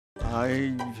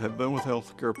I have been with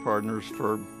Healthcare Partners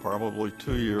for probably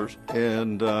 2 years,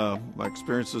 and my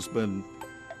experience has been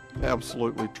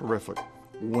absolutely terrific.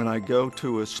 When I go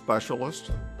to a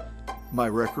specialist, my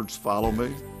records follow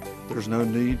me. There's no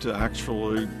need to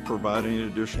actually provide any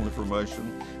additional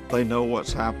information. They know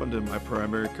what's happened in my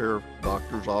primary care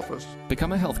doctor's office.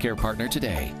 Become a healthcare partner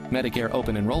today. Medicare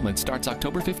open enrollment starts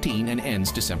October 15 and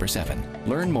ends December 7.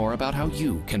 Learn more about how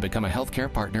you can become a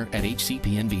healthcare partner at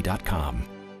hcpnv.com.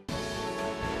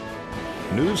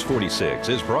 News 46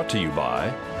 is brought to you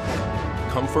by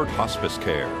Comfort Hospice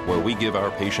Care, where we give our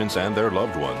patients and their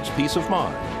loved ones peace of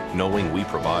mind, knowing we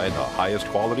provide the highest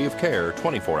quality of care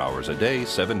 24 hours a day,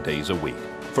 7 days a week.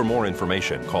 For more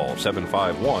information, call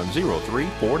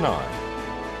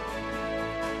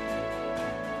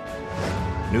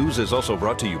 751-0349. News is also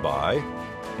brought to you by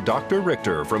Dr.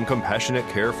 Richter from Compassionate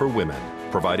Care for Women,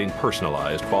 providing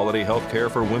personalized quality health care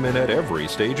for women at every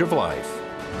stage of life.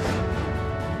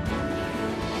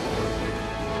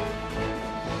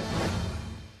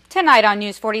 Tonight on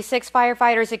News 46,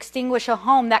 firefighters extinguish a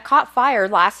home that caught fire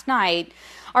last night.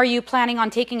 Are you planning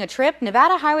on taking a trip?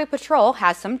 Nevada Highway Patrol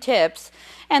has some tips.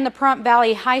 And the Pahrump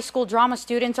Valley High School drama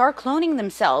students are cloning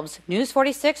themselves. News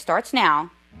 46 starts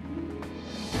now.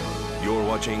 You're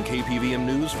watching KPVM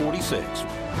News 46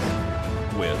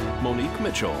 with Monique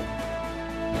Mitchell.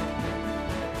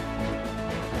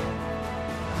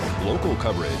 Local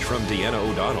coverage from Deanna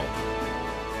O'Donnell.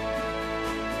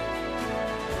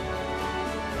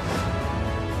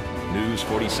 News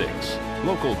 46,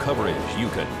 local coverage you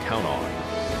can count on.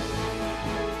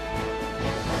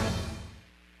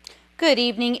 Good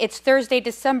evening. It's Thursday,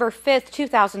 December 5th,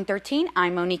 2013.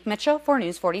 I'm Monique Mitchell for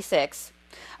News 46.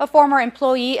 A former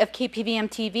employee of KPVM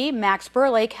TV, Max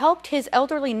Burlake, helped his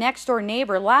elderly next-door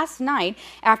neighbor last night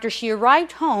after she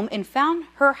arrived home and found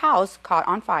her house caught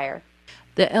on fire.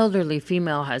 The elderly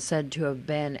female has said to have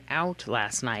been out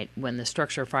last night when the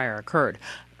structure fire occurred.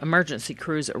 Emergency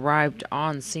crews arrived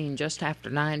on scene just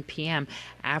after 9 p.m.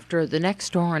 after the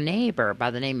next-door neighbor by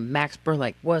the name of Max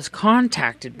Burlake was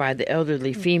contacted by the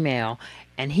elderly female,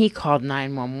 and he called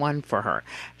 911 for her.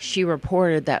 She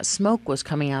reported that smoke was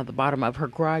coming out of the bottom of her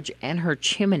garage and her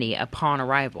chimney upon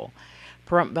arrival.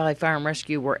 Pahrump Valley Fire and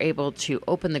Rescue were able to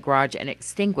open the garage and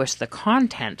extinguish the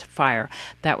content fire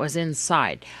that was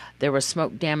inside. There was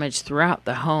smoke damage throughout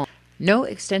the home. No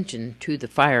extension to the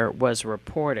fire was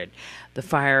reported. The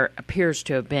fire appears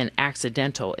to have been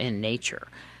accidental in nature.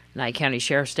 Nye County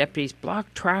Sheriff's deputies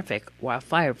blocked traffic while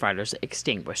firefighters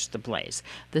extinguished the blaze.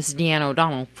 This is Deanna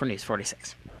O'Donnell for News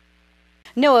 46.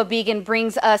 Noah Began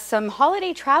brings us some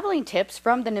holiday traveling tips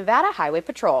from the Nevada Highway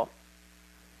Patrol.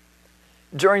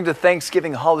 During the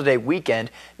Thanksgiving holiday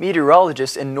weekend,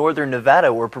 meteorologists in northern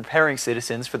Nevada were preparing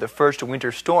citizens for the first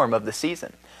winter storm of the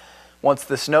season. Once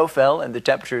the snow fell and the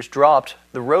temperatures dropped,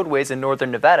 the roadways in northern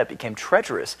Nevada became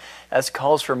treacherous as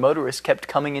calls for motorists kept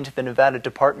coming into the Nevada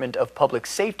Department of Public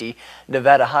Safety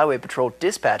Nevada Highway Patrol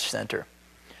Dispatch Center.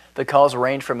 The calls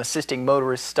range from assisting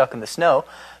motorists stuck in the snow,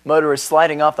 motorists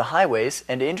sliding off the highways,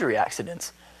 and injury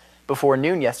accidents. Before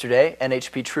noon yesterday,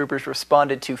 NHP troopers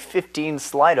responded to 15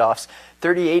 slide-offs,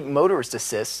 38 motorist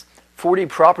assists, 40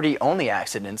 property-only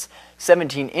accidents,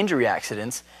 17 injury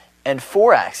accidents, and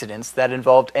 4 accidents that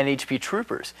involved NHP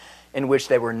troopers, in which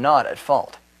they were not at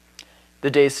fault.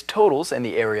 The day's totals in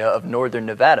the area of northern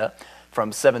Nevada, from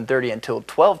 7:30 until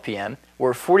 12 p.m.,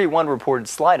 were 41 reported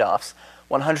slide-offs,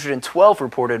 112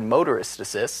 reported motorist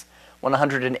assists,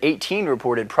 118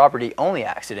 reported property-only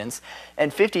accidents,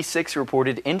 and 56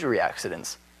 reported injury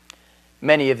accidents.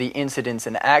 Many of the incidents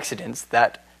and accidents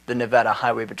that the Nevada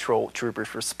Highway Patrol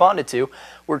troopers responded to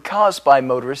were caused by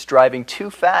motorists driving too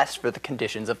fast for the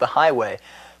conditions of the highway,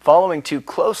 following too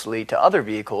closely to other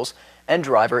vehicles, and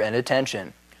driver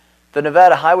inattention. The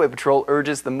Nevada Highway Patrol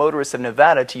urges the motorists of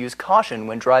Nevada to use caution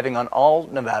when driving on all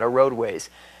Nevada roadways.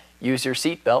 Use your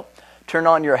seatbelt, turn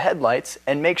on your headlights,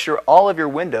 and make sure all of your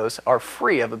windows are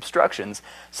free of obstructions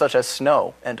such as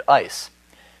snow and ice.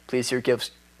 Please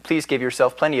give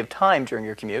yourself plenty of time during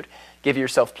your commute, give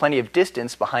yourself plenty of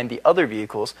distance behind the other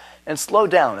vehicles, and slow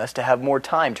down as to have more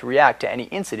time to react to any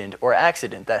incident or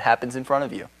accident that happens in front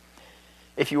of you.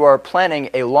 If you are planning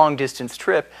a long-distance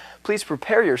trip, please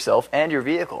prepare yourself and your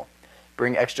vehicle.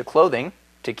 Bring extra clothing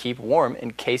to keep warm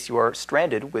in case you are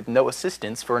stranded with no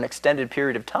assistance for an extended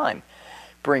period of time.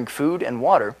 Bring food and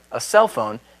water, a cell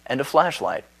phone, and a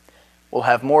flashlight. We'll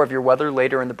have more of your weather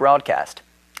later in the broadcast.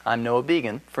 I'm Noah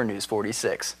Began for News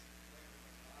 46.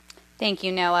 Thank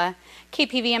you, Noah.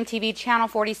 KPVM TV Channel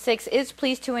 46 is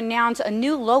pleased to announce a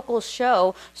new local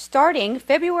show starting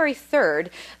February 3rd.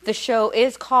 The show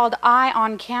is called Eye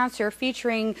on Cancer,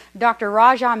 featuring Dr.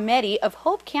 Raja Mehdi of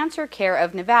Hope Cancer Care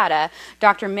of Nevada.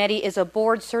 Dr. Mehdi is a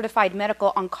board-certified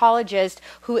medical oncologist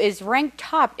who is ranked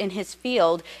top in his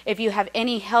field. If you have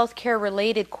any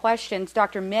healthcare-related questions,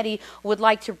 Dr. Mehdi would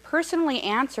like to personally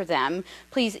answer them.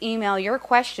 Please email your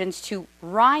questions to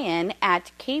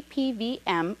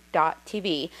ryan@kpvm.tv.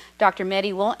 Dr.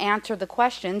 Mehdi will answer the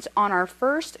questions on our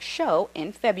first show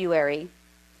in February.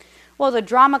 Well, the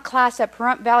drama class at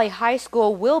Pahrump Valley High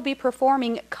School will be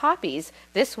performing Copies.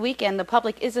 This weekend, the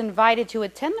public is invited to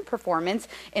attend the performance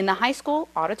in the high school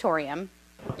auditorium.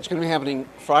 It's going to be happening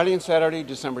Friday and Saturday,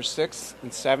 December 6th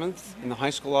and 7th in the high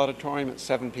school auditorium at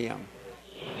 7 p.m.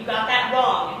 You got that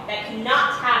wrong. That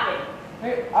cannot happen.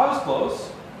 Hey, I was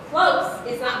close. Close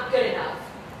is not good enough.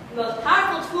 The most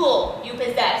powerful tool you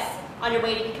possess on your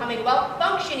way to becoming a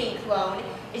well-functioning clone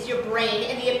is your brain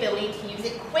and the ability to use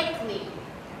it quickly.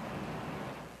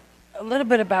 A little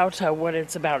bit about what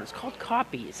it's about. It's called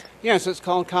Copies. Yes, it's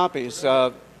called Copies.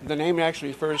 The name actually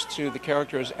refers to the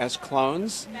characters as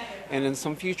clones, and in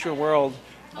some future world,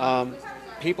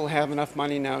 people have enough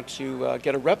money now to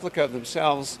get a replica of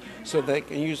themselves so they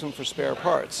can use them for spare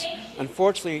parts.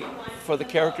 Unfortunately, for the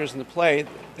characters in the play,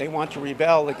 they want to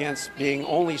rebel against being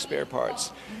only spare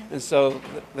parts, and so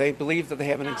they believe that they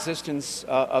have an existence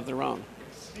of their own.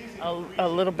 A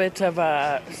little bit of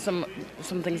some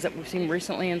things that we've seen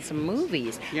recently in some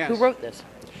movies. Yes. Who wrote this?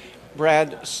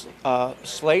 Brad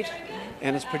Slate,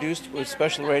 and it's produced with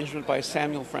special arrangement by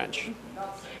Samuel French.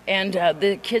 And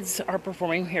the kids are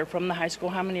performing here from the high school.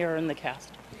 How many are in the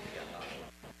cast?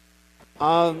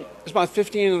 There's about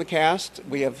 15 in the cast.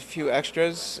 We have a few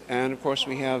extras, and of course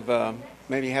we have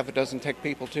maybe half a dozen tech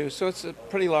people too, so it's a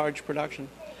pretty large production.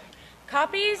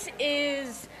 Copies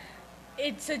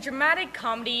it's a dramatic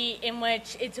comedy in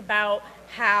which it's about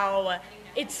how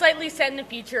it's slightly set in the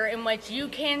future in which you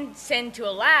can send to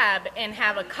a lab and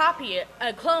have a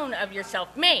clone of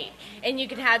yourself made, and you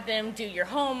can have them do your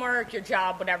homework, your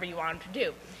job, whatever you want them to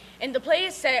do. And the play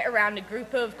is set around a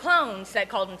group of clones that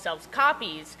call themselves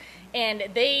Copies, and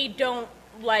they don't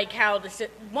like how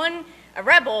a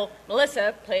rebel,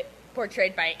 Melissa,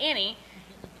 portrayed by Annie,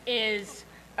 is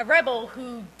a rebel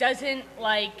who doesn't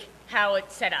like how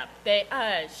it's set up.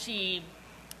 She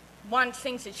wants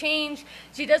things to change.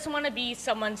 She doesn't want to be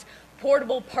someone's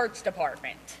portable parts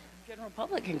department. The general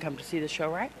public can come to see the show,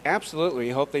 right?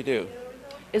 Absolutely, hope they do.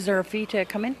 Is there a fee to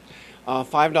come in?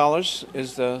 $5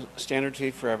 is the standard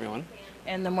fee for everyone.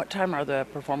 And then what time are the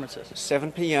performances?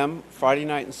 7 p.m. Friday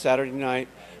night and Saturday night,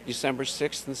 December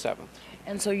 6th and 7th.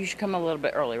 And so you should come a little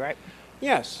bit early, right?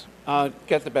 Yes,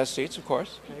 get the best seats, of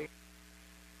course.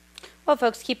 Well,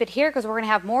 folks, keep it here because we're going to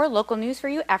have more local news for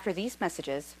you after these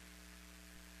messages.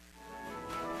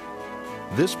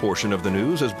 This portion of the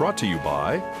news is brought to you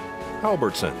by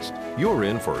Albertsons. You're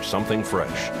in for something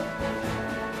fresh.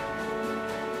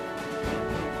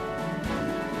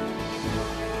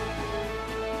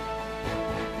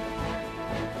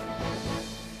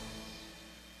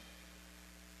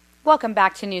 Welcome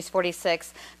back to News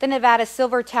 46. The Nevada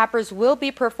Silver Tappers will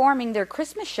be performing their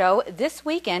Christmas show this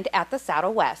weekend at the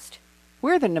Saddle West.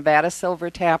 We're the Nevada Silver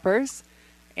Tappers,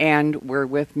 and we're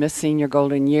with Miss Senior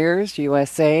Golden Years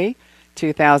USA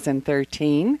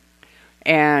 2013.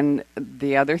 And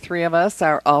the other three of us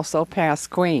are also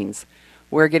past queens.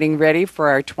 We're getting ready for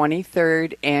our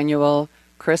 23rd annual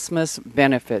Christmas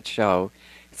benefit show.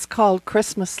 It's called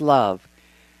Christmas Love.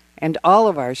 And all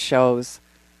of our shows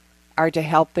are to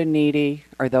help the needy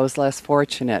or those less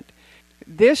fortunate.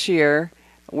 This year,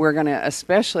 we're going to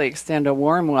especially extend a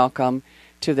warm welcome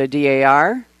to the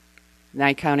DAR,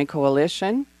 Nye County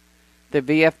Coalition, the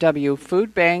VFW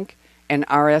Food Bank, and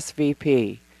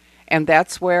RSVP. And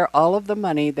that's where all of the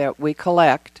money that we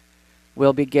collect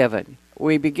will be given.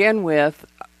 We begin with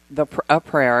a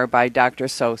prayer by Dr.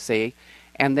 Sosi,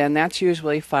 and then that's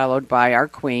usually followed by our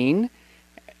queen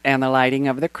and the lighting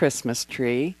of the Christmas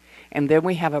tree. And then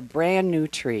we have a brand new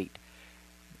treat.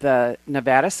 The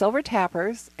Nevada Silver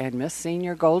Tappers and Miss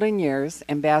Senior Golden Years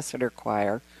Ambassador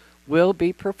Choir will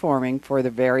be performing for the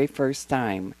very first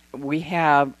time. We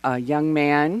have a young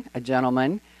man, a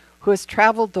gentleman, who has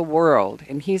traveled the world,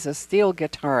 and he's a steel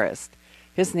guitarist.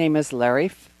 His name is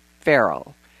Larry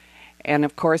Farrell. And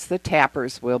of course the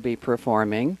Tappers will be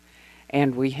performing.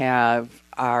 And we have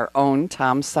our own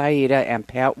Tom Saida and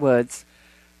Pat Woods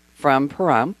from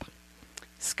Pahrump.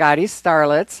 Scotty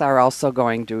Starlets are also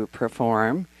going to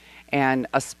perform. And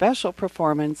a special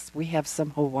performance, we have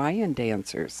some Hawaiian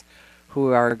dancers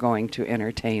who are going to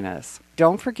entertain us.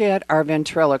 Don't forget our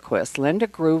ventriloquists, Linda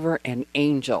Groover and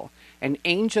Angel. And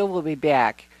Angel will be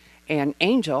back. And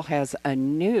Angel has a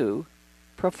new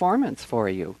performance for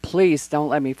you. Please don't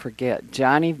let me forget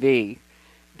Johnny V.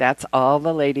 That's all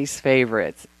the ladies'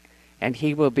 favorites. And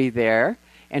he will be there.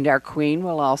 And our queen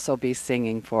will also be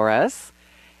singing for us.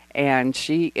 And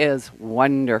she is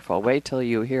wonderful. Wait till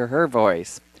you hear her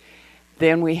voice.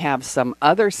 Then we have some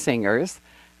other singers.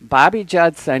 Bobby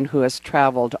Judson, who has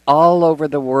traveled all over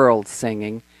the world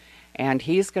singing. And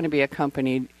he's going to be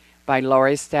accompanied by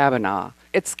Laurie Stabenow.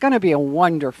 It's going to be a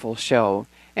wonderful show.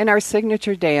 And our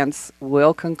signature dance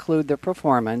will conclude the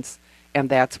performance, and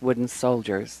that's Wooden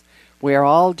Soldiers. We're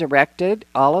all directed,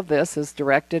 all of this is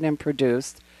directed and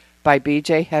produced by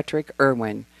B.J. Hetrick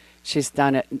Irwin. She's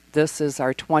done it, this is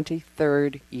our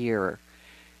 23rd year.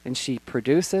 And she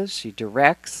produces, she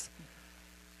directs,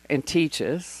 and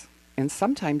teaches, and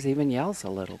sometimes even yells a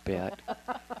little bit.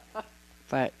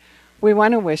 But we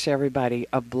want to wish everybody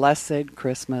a blessed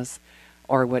Christmas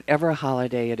or whatever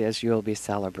holiday it is you'll be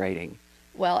celebrating.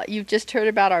 Well, you've just heard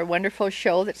about our wonderful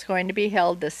show that's going to be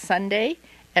held this Sunday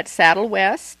at Saddle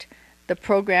West. The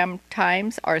program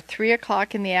times are 3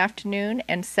 o'clock in the afternoon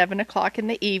and 7 o'clock in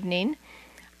the evening.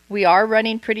 We are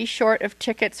running pretty short of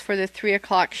tickets for the 3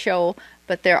 o'clock show,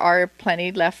 but there are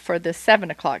plenty left for the 7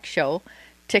 o'clock show.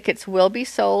 Tickets will be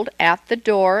sold at the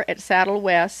door at Saddle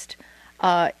West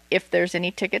if there's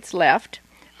any tickets left.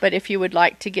 But if you would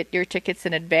like to get your tickets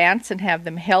in advance and have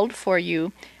them held for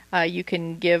you, you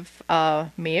can give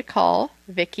me a call,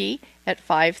 Vicki, at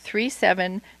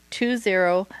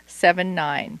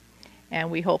 537-2079. And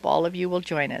we hope all of you will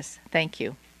join us. Thank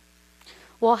you.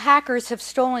 Well, hackers have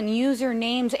stolen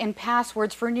usernames and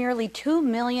passwords for nearly 2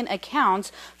 million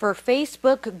accounts for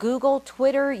Facebook, Google,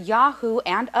 Twitter, Yahoo,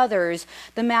 and others.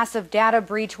 The massive data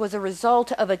breach was a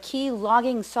result of a key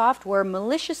logging software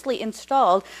maliciously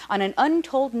installed on an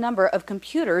untold number of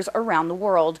computers around the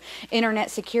world.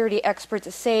 Internet security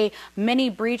experts say many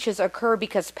breaches occur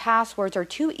because passwords are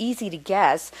too easy to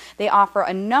guess. They offer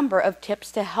a number of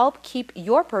tips to help keep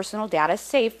your personal data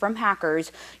safe from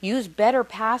hackers. Use better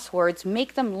passwords,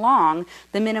 make them long.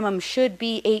 The minimum should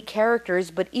be 8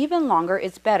 characters, but even longer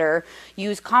is better.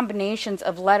 Use combinations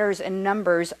of letters and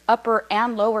numbers, upper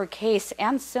and lower case,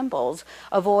 and symbols.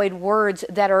 Avoid words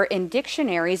that are in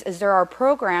dictionaries, as there are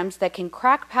programs that can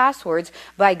crack passwords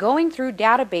by going through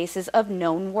databases of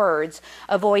known words.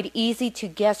 Avoid easy to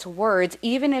guess words,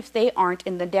 even if they aren't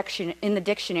in the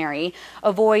dictionary.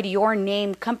 Avoid your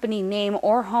name, company name,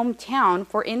 or hometown,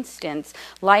 for instance.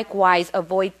 Likewise,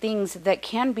 avoid things that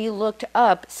can be looked up,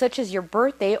 such as your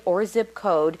birthday or zip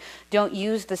code. Don't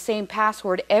use the same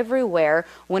password everywhere.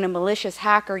 When a malicious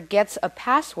hacker gets a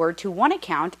password to one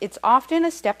account, it's often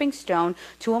a stepping stone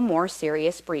to a more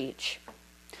serious breach.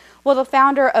 Well, the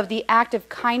founder of the Act of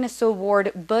Kindness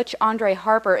Award, Butch Andre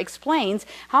Harper, explains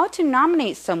how to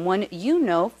nominate someone you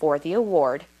know for the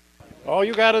award. All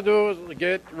you got to do is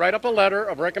write up a letter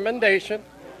of recommendation.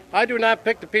 I do not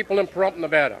pick the people in Pahrump,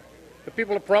 Nevada. The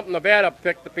people in Pahrump, Nevada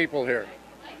pick the people here.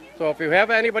 So if you have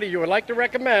anybody you would like to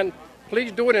recommend,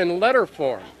 please do it in letter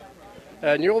form.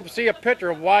 And you'll see a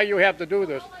picture of why you have to do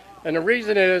this. And the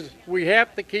reason is we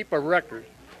have to keep a record.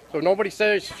 So nobody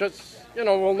says, just,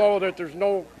 we'll know that there's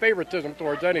no favoritism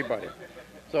towards anybody.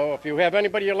 So if you have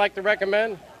anybody you'd like to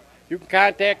recommend, you can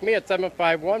contact me at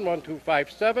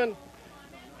 751-1257.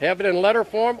 Have it in letter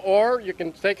form, or you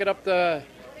can take it up to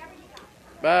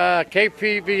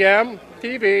KPVM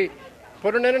TV.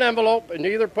 Put it in an envelope and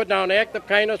either put down Act of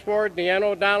Kindness Award, Deanna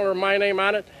O'Donnell, or my name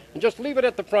on it, and just leave it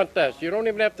at the front desk. You don't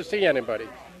even have to see anybody.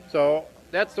 So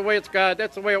that's the way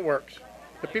that's the way it works.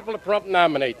 The people at Pahrump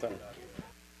nominate them.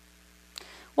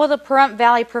 Well, the Pahrump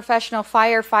Valley Professional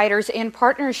Firefighters, in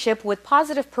partnership with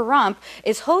Positive Pahrump,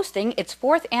 is hosting its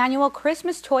 4th annual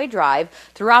Christmas Toy Drive.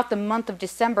 Throughout the month of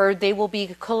December, they will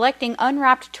be collecting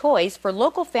unwrapped toys for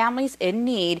local families in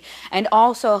need, and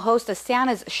also host a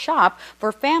Santa's shop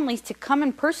for families to come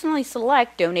and personally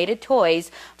select donated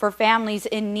toys. For families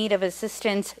in need of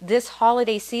assistance this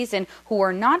holiday season who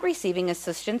are not receiving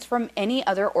assistance from any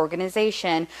other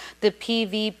organization, the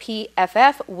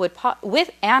PVPFF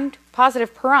and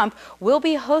Positive Pahrump will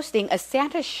be hosting a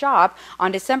Santa shop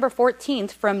on December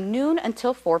 14th from noon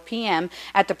until 4 p.m.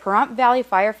 at the Pahrump Valley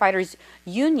Firefighters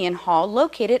Union Hall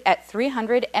located at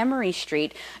 300 Emery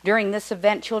Street. During this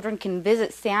event, children can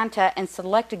visit Santa and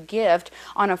select a gift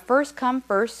on a first-come,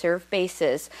 first-served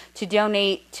basis. To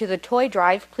donate to the toy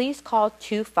drive, please call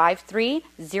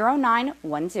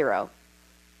 253-0910.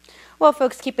 Well,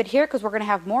 folks, keep it here because we're going to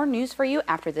have more news for you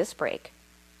after this break.